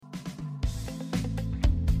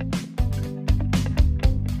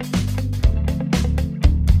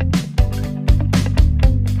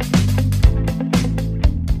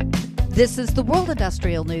This is the World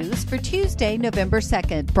Industrial News for Tuesday, November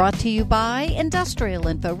 2nd, brought to you by Industrial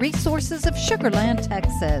Info Resources of Sugar Land,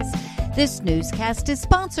 Texas. This newscast is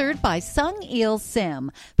sponsored by Sung Il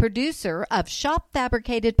Sim, producer of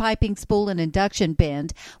shop-fabricated piping spool and induction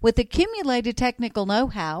bend with accumulated technical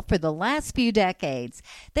know-how for the last few decades.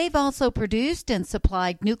 They've also produced and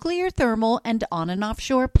supplied nuclear, thermal, and on- and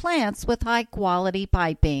offshore plants with high-quality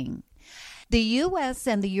piping. The U.S.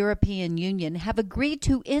 and the European Union have agreed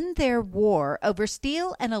to end their war over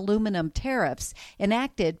steel and aluminum tariffs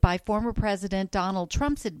enacted by former President Donald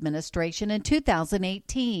Trump's administration in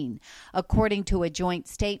 2018. According to a joint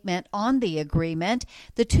statement on the agreement,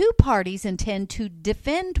 the two parties intend to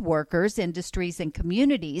defend workers, industries, and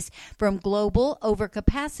communities from global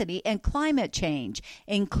overcapacity and climate change,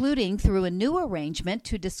 including through a new arrangement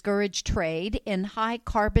to discourage trade in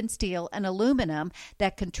high-carbon steel and aluminum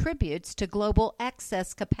that contributes to global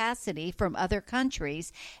excess capacity from other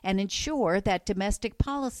countries and ensure that domestic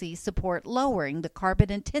policies support lowering the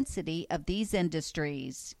carbon intensity of these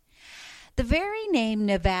industries. The very name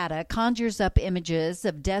Nevada conjures up images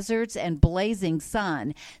of deserts and blazing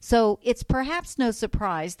sun, so it's perhaps no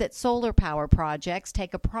surprise that solar power projects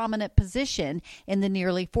take a prominent position in the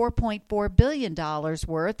nearly $4.4 billion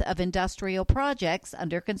worth of industrial projects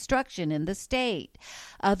under construction in the state.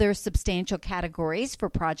 Other substantial categories for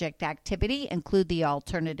project activity include the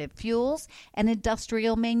alternative fuels and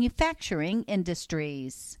industrial manufacturing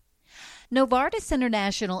industries. Novartis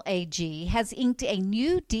International AG has inked a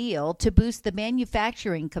new deal to boost the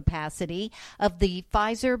manufacturing capacity of the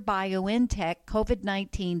Pfizer-BioNTech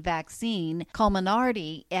COVID-19 vaccine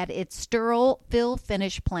Comirnaty at its sterile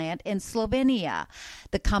fill-finish plant in Slovenia.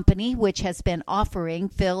 The company, which has been offering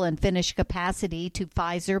fill and finish capacity to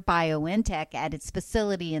Pfizer-BioNTech at its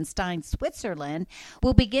facility in Stein, Switzerland,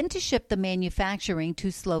 will begin to ship the manufacturing to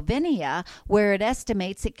Slovenia, where it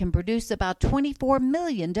estimates it can produce about 24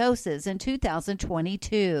 million doses in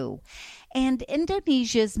 2022. And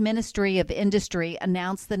Indonesia's Ministry of Industry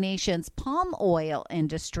announced the nation's palm oil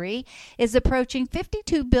industry is approaching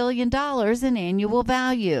 $52 billion in annual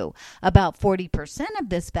value. About 40% of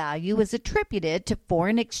this value is attributed to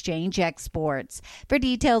foreign exchange exports. For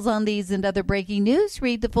details on these and other breaking news,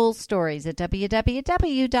 read the full stories at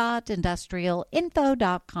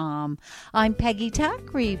www.industrialinfo.com. I'm Peggy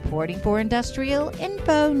Tuck, reporting for Industrial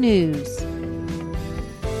Info News.